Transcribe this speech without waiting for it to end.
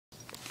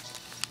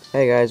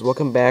Hey guys,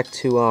 welcome back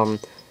to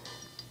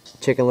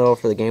Chicken Little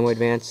for the Game Boy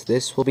Advance.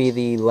 This will be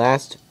the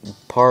last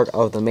part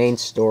of the main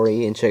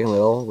story in Chicken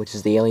Little, which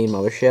is the alien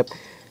mothership.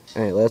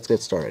 Alright, let's get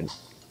started.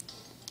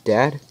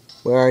 Dad?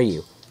 Where are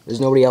you?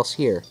 There's nobody else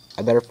here.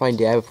 I better find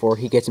Dad before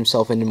he gets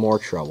himself into more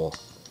trouble.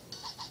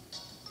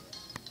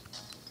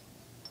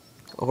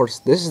 Of course,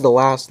 this is the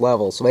last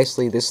level, so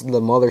basically this is the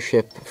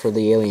mothership for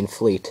the alien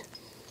fleet.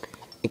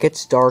 It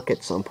gets dark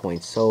at some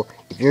point, so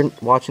if you're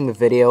watching the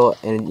video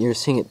and you're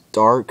seeing it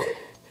dark,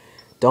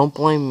 don't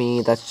blame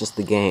me, that's just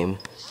the game.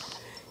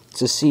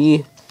 To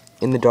see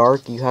in the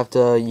dark, you have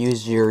to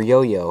use your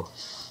yo-yo.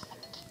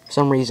 For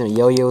some reason, a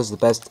yo-yo is the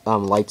best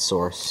light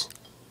source.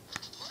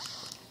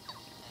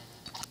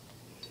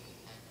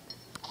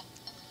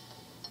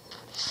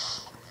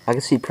 I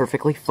can see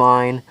perfectly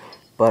fine,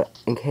 but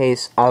in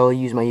case, I will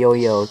use my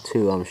yo-yo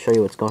to show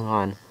you what's going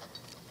on.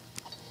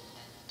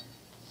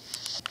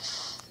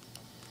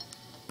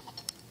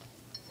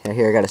 Yeah,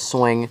 here I got a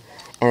swing,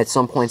 and at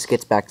some points it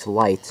gets back to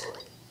light.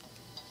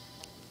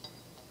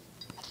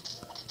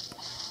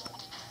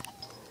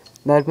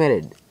 Now,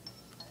 admitted,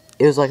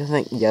 it was like, I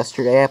think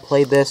yesterday I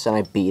played this and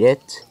I beat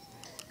it,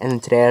 and then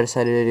today I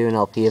decided to do an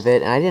LP of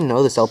it, and I didn't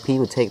know this LP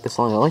would take this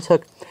long. It only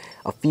took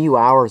a few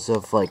hours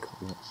of, like,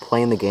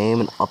 playing the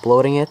game and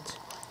uploading it,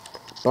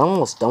 but I'm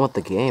almost done with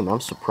the game. I'm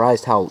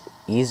surprised how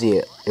easy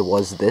it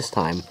was this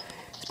time,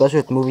 especially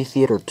with Movie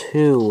Theater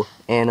 2,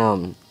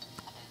 and,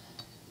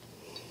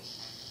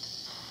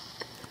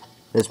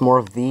 there's more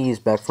of these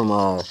back from,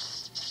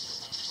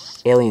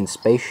 Alien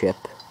Spaceship.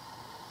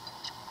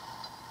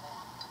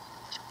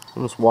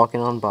 I'm just walking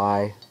on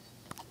by.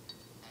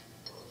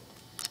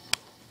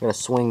 Gotta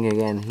swing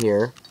again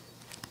here.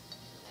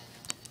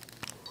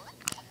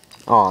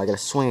 Oh, I gotta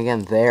swing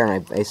again there,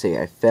 and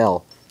I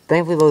fell.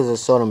 Thankfully, there's a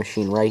soda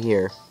machine right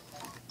here,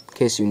 in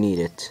case you need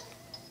it.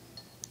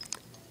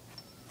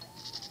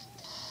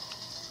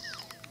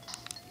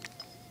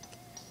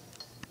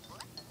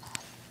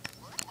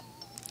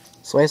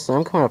 So basically,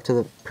 I'm coming up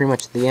to pretty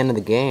much the end of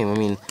the game. I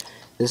mean,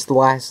 this is the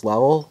last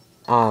level.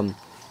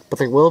 But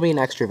there will be an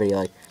extra video.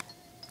 Like,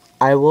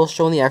 I will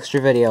show in the extra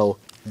video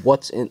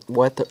what's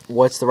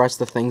the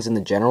rest of the things in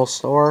the general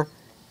store,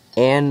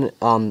 and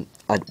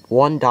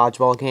one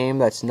dodgeball game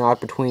that's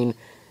not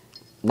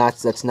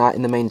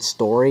in the main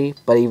story,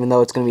 but even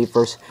though it's gonna be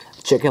first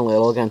Chicken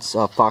Little against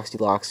Foxy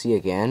Loxy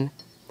again,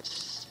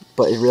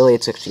 but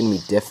it's actually gonna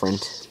be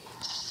different.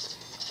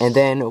 And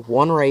then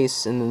one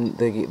race, and then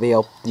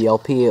the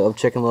LP of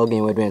Chicken Little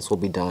Game Boy Advance will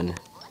be done.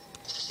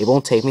 It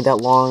won't take me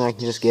that long. I can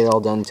just get it all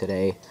done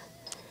today.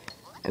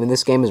 I mean,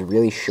 this game is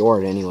really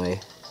short anyway.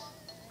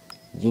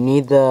 You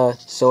need the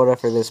soda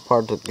for this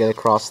part to get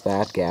across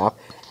that gap.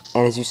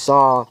 And as you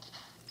saw,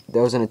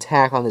 there was an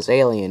attack on this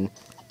alien,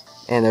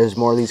 and there's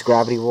more of these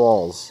gravity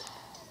walls.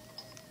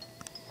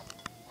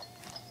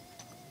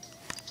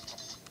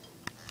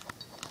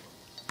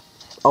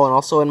 Oh, and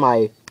also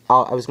I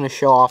was going to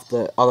show off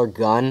the other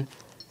gun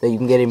that you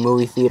can get in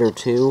Movie Theater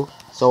 2.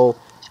 So,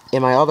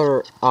 in my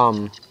other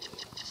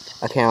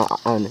account,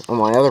 on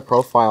my other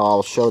profile,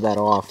 I'll show that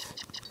off.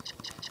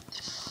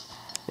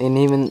 And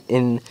even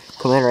in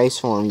Commander Ace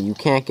form, you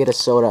can't get a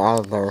soda out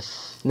of there.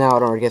 Now,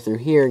 in order to get through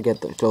here,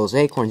 get those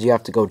acorns, you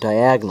have to go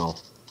diagonal.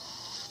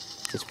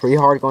 It's pretty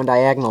hard going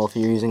diagonal if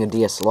you're using a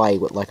DS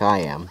Lite, like I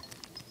am.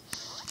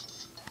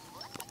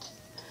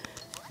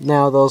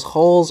 Now, those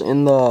holes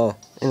in the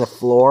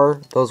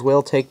floor, those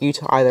will take you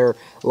to either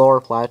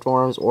lower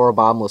platforms or a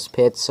bottomless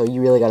pit, so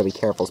you really gotta be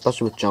careful,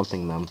 especially with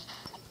jumping them.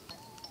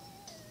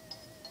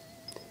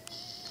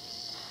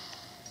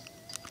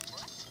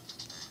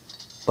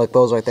 Like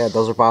those right there,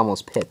 those are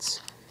bottomless pits.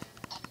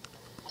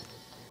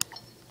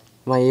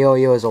 My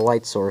yo-yo is a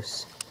light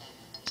source.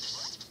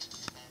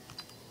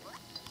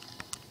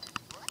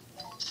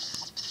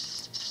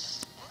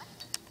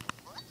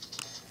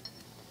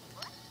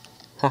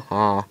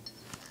 Haha.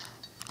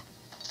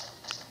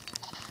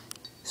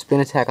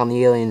 Spin attack on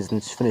the aliens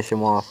and just finish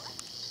them off.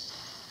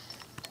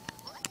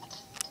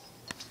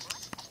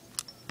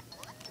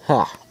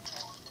 Ha.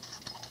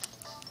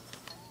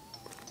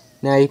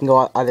 Now you can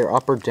go either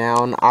up or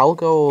down. I'll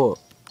go,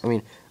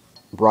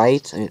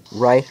 right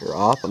or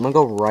up. I'm gonna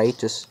go right,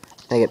 just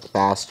to make it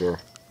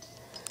faster.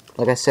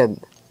 Like I said,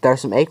 there are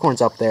some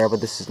acorns up there, but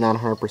this is not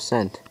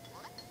 100%.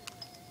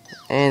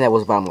 And that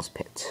was a bottomless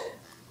pit.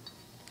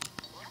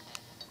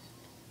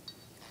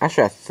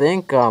 Actually, I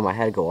think I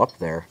had to go up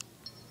there.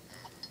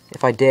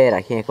 If I did,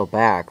 I can't go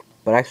back.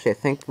 But actually, I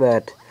think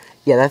that,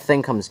 yeah, that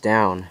thing comes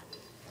down.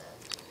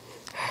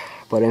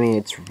 But I mean,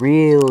 it's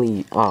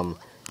really,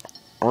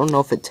 I don't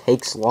know if it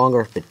takes longer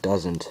if it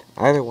doesn't.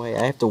 Either way,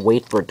 I have to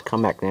wait for it to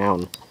come back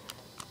down.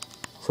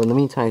 So in the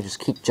meantime, just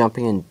keep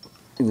jumping and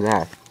do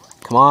that.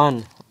 Come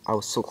on! I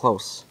was so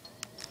close.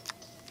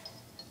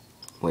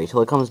 Wait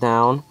till it comes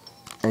down,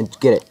 and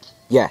get it.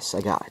 Yes,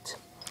 I got it.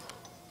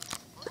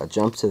 I'll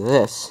jump to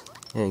this,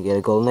 and get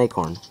a golden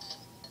acorn.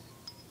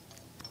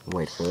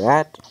 Wait for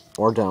that,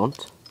 or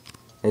don't.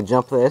 And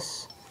jump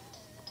this,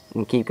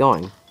 and keep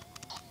going.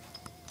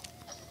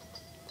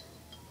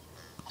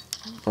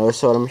 Another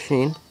soda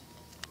machine.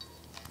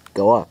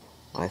 Go up,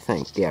 I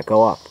think. Yeah,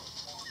 go up.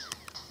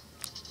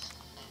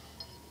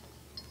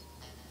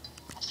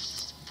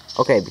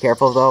 Okay, be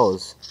careful of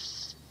those.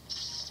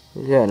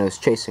 Yeah, no, it's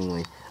chasing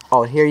me.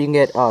 Oh, here you can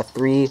get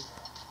 3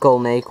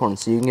 golden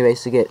acorns, so you can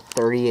basically get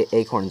 30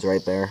 acorns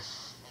right there.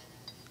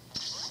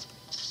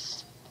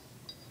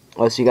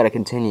 Oh, so you gotta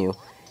continue.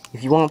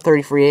 If you want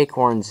 30 free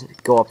acorns,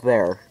 go up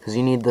there, because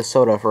you need the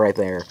soda for right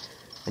there.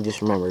 I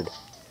just remembered.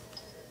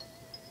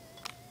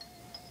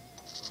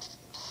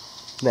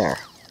 There.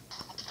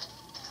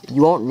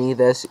 You won't need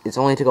this, it's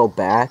only to go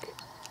back,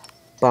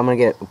 but I'm gonna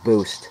get a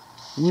boost.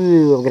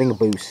 Woo, I'm getting a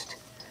boost.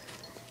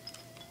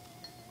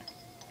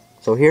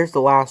 So here's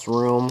the last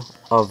room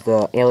of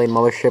the alien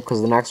mothership,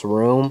 because the next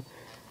room,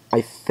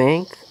 I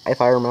think,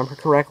 if I remember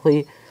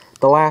correctly,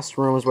 the last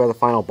room is where the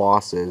final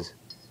boss is.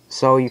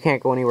 So you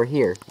can't go anywhere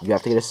here. You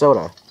have to get a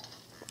soda.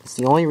 It's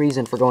the only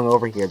reason for going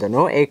over here. There are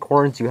no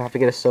acorns, you have to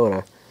get a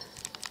soda.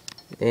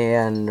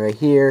 And right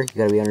here, you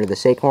gotta be under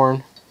this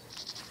acorn.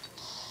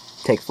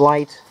 Take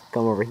flight,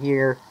 come over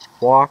here,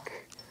 walk.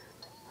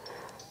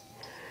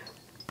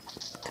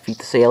 Defeat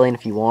this alien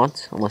if you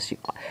want, unless you...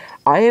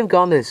 I have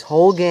gone this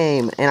whole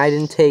game, and I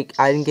didn't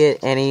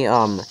get any,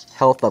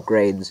 health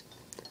upgrades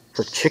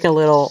for Chicken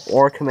Little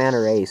or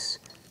Commander Ace.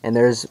 And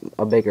there's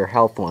a bigger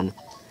health one.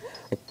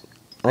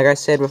 Like I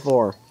said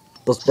before,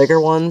 those bigger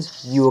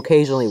ones, you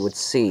occasionally would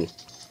see.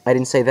 I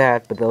didn't say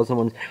that, but those are the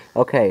ones...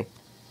 Okay,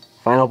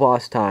 final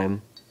boss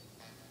time.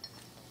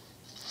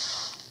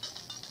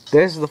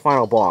 This is the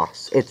final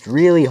boss. It's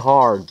really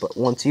hard, but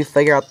once you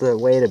figure out the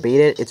way to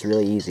beat it, it's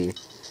really easy.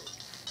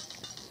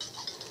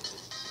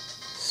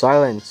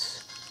 Silence.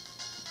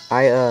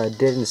 I,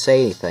 didn't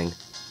say anything.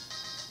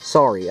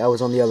 Sorry, I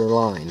was on the other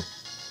line.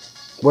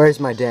 Where's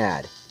my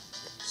dad?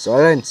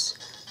 Silence.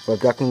 For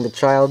abducting the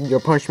child, your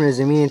punishment is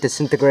immediate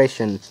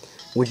disintegration.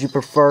 Would you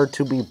prefer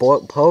to be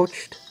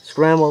poached,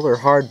 scrambled, or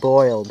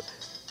hard-boiled?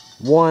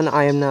 1,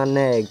 I am not an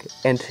egg.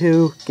 And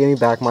 2, give me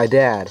back my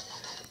dad.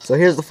 So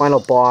here's the final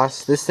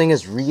boss. This thing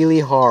is really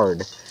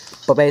hard.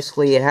 But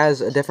basically, it has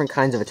different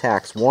kinds of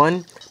attacks.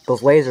 1,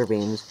 those laser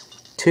beams.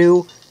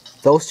 2,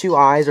 those 2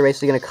 eyes are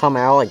basically going to come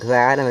out like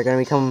that, and they're going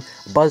to become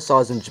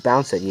buzzsaws and just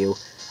bounce at you.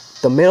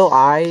 The middle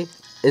eye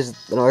is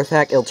another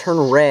attack. It'll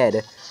turn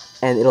red,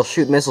 and it'll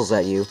shoot missiles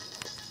at you.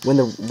 When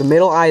the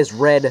middle eye is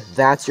red,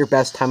 that's your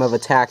best time of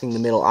attacking the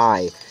middle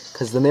eye.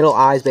 Because the middle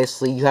eye is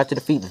basically, you have to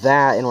defeat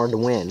that in order to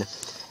win.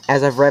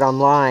 As I've read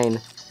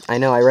online, I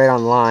know I read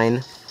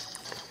online,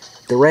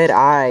 the red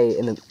eye,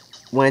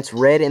 when it's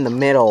red in the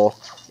middle,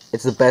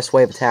 it's the best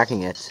way of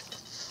attacking it.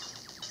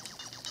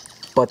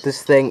 But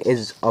this thing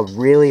is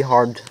really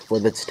hard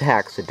with its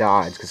attacks to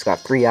dodge, because it's got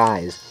 3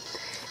 eyes.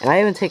 And I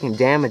haven't taken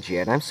damage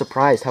yet. I'm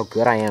surprised how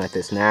good I am at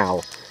this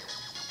now.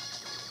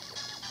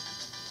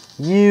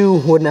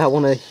 You would not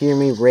want to hear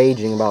me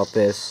raging about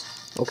this.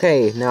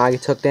 Okay, now I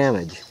took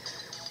damage.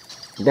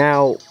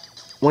 Now,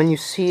 when you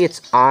see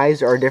its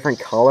eyes are a different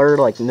color,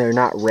 like they're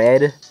not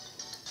red,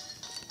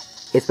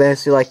 it's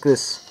basically like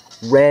this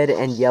red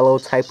and yellow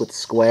type with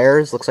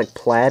squares, looks like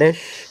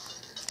plaidish.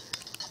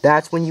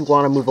 That's when you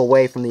want to move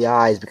away from the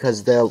eyes,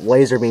 because the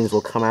laser beams will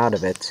come out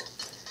of it.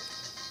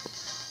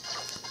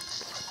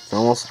 It's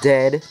almost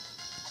dead.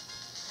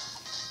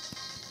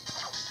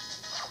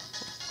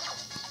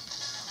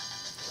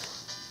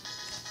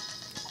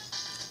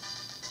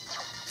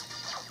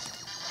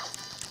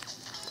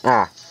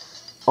 Ah.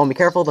 Oh, be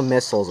careful of the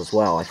missiles as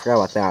well. I forgot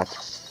about that.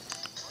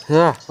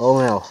 Ah, oh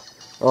no.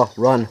 Oh,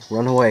 run.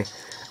 Run away.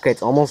 Okay,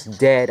 it's almost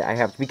dead. I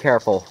have to be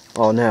careful.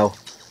 Oh no.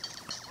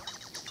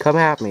 Come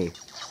at me.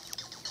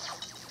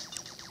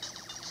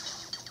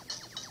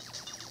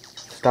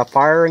 Stop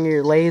firing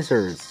your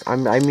lasers.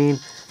 I mean,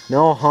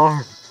 no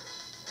harm.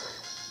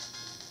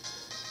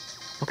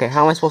 Okay,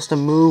 how am I supposed to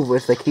move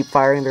if they keep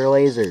firing their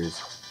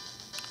lasers?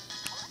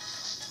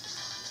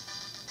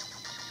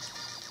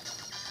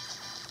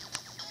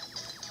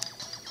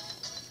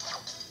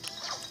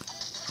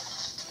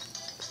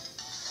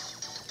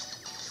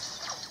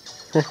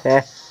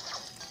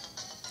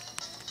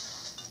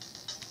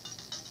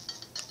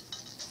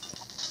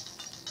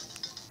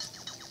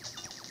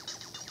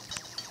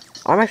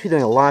 I'm actually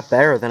doing a lot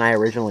better than I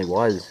originally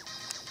was.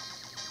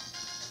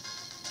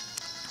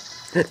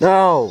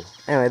 No!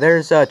 Anyway,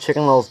 there's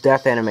Chicken Little's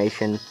death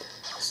animation.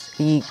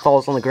 He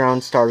falls on the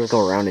ground, stars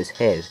go around his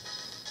head.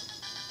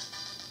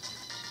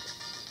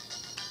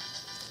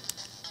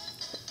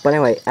 But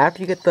anyway,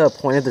 after you get the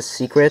point of the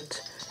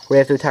secret, where you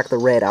have to attack the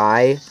red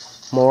eye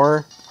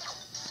more,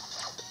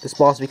 this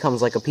boss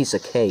becomes like a piece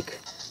of cake.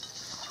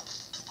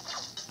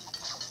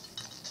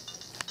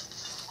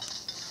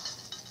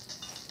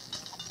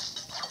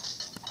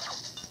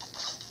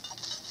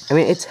 I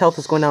mean, its health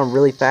is going down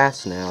really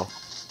fast now.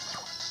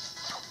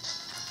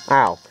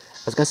 Ow.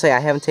 I was gonna say I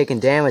haven't taken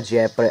damage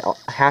yet, but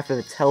half of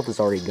its health is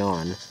already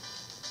gone.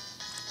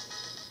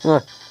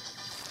 Ugh.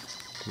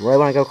 Right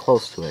when I go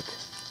close to it.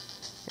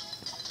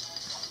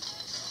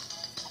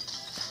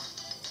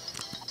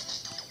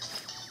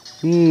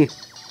 Eee.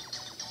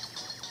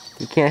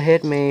 You can't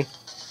hit me.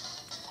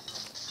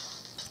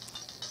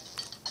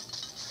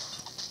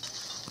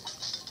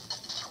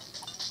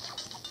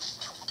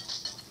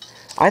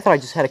 I thought I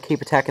just had to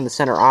keep attacking the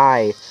center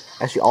eye.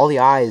 Actually, all the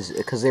eyes,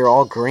 because they were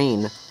all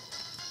green.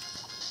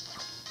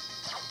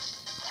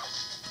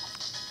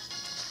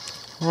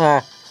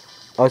 Ah.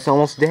 Oh, it's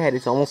almost dead.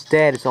 It's almost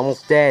dead. It's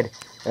almost dead.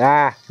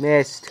 Ah,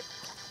 missed.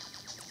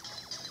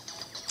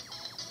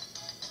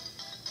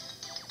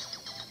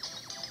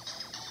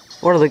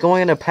 What, are they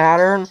going in a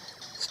pattern?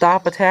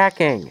 Stop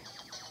attacking.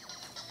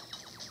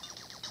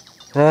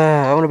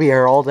 I'm gonna be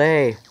here all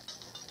day.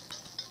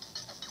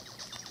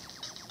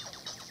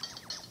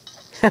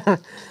 I'm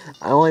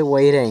only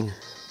waiting.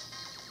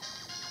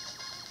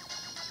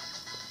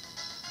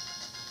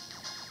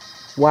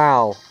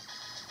 Wow.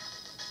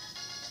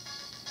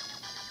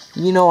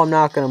 You know I'm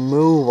not gonna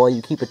move while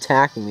you keep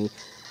attacking me.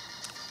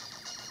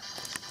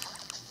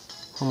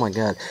 Oh my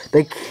god.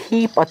 They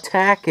keep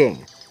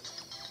attacking!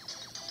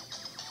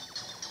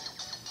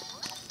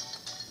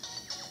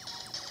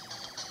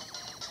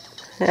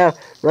 Yeah,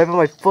 right by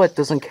my foot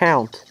doesn't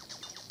count.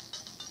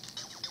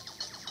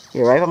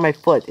 Yeah, right by my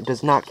foot, it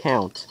does not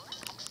count.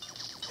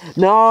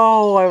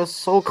 No! I was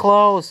so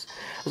close!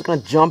 I was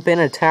gonna jump in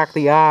and attack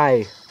the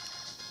eye.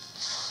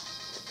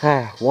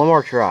 One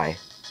more try.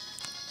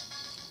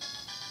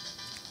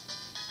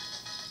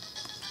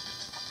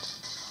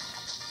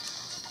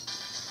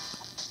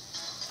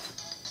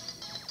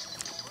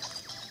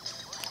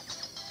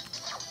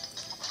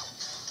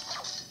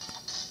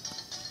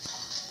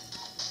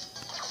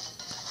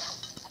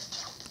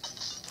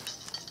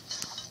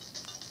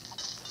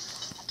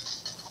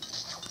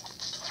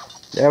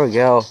 There we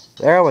go.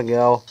 There we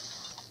go.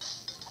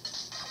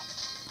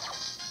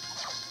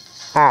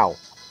 How?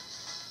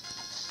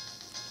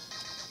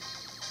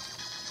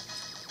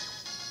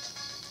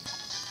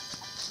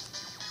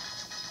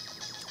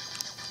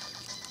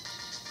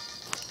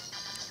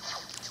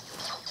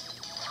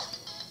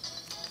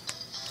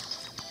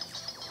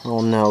 Oh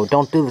no,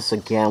 don't do this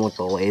again with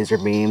the laser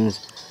beams.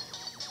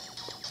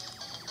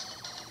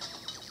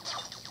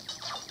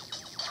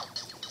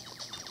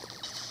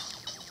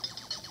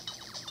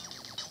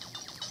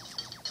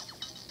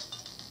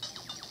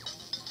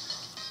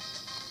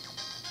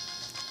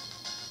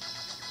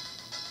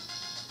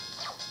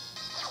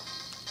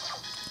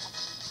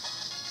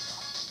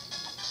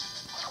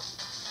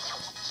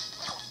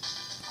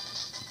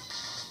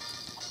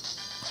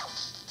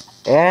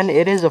 And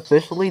it is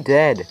officially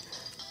dead.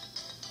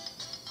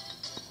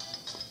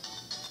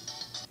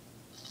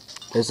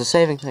 There's a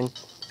saving thing.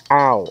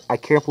 Ow, I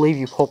can't believe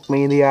you poked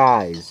me in the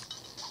eyes.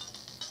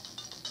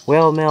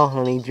 Well, Mel,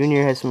 honey,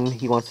 Junior has something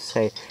he wants to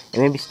say.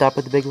 And maybe stop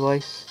with the big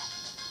voice.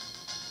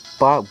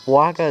 But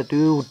Bwaga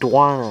do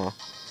Dwana.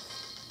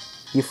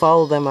 You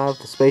followed them out of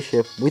the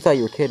spaceship. We thought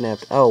you were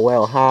kidnapped. Oh,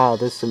 well,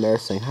 this is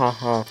embarrassing. Ha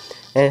ha.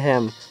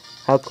 Ahem.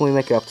 How can we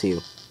make it up to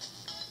you?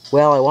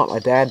 Well, I want my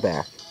dad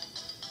back.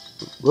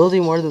 We'll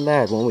do more than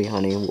that, won't we,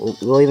 honey?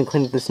 We'll even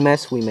clean up this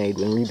mess we made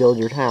and rebuild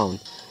your town.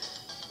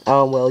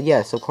 Oh, well,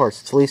 yes, of course.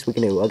 It's the least we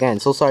can do.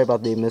 Again, so sorry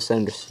about the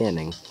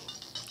misunderstanding.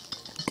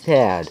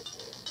 Dad.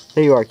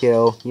 There you are,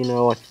 kiddo. You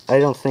know, I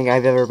don't think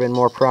I've ever been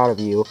more proud of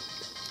you.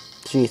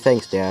 Gee,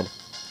 thanks, Dad.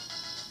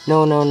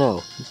 No.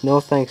 No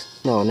thanks.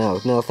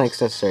 No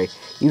thanks necessary.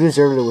 You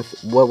deserved it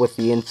with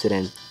the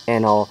incident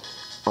and all.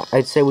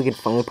 I'd say we could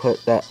finally put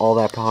all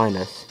that behind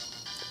us.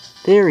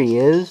 There he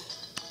is.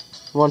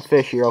 One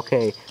fish, you're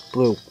okay.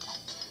 Blue.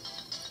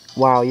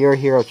 Wow, you're a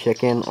hero,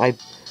 chicken. I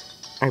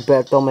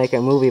bet they'll make a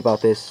movie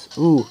about this.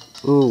 Ooh.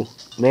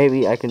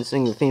 Maybe I can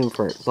sing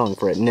the song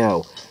for it.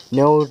 No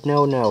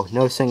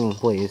singing,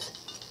 please.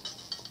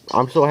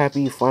 I'm so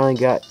happy you finally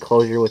got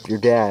closure with your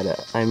dad.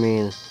 I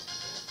mean,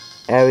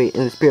 Abby,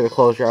 in the spirit of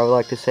closure, I would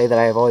like to say that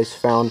I have always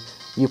found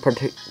you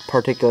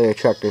particularly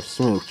attractive,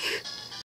 Smooch.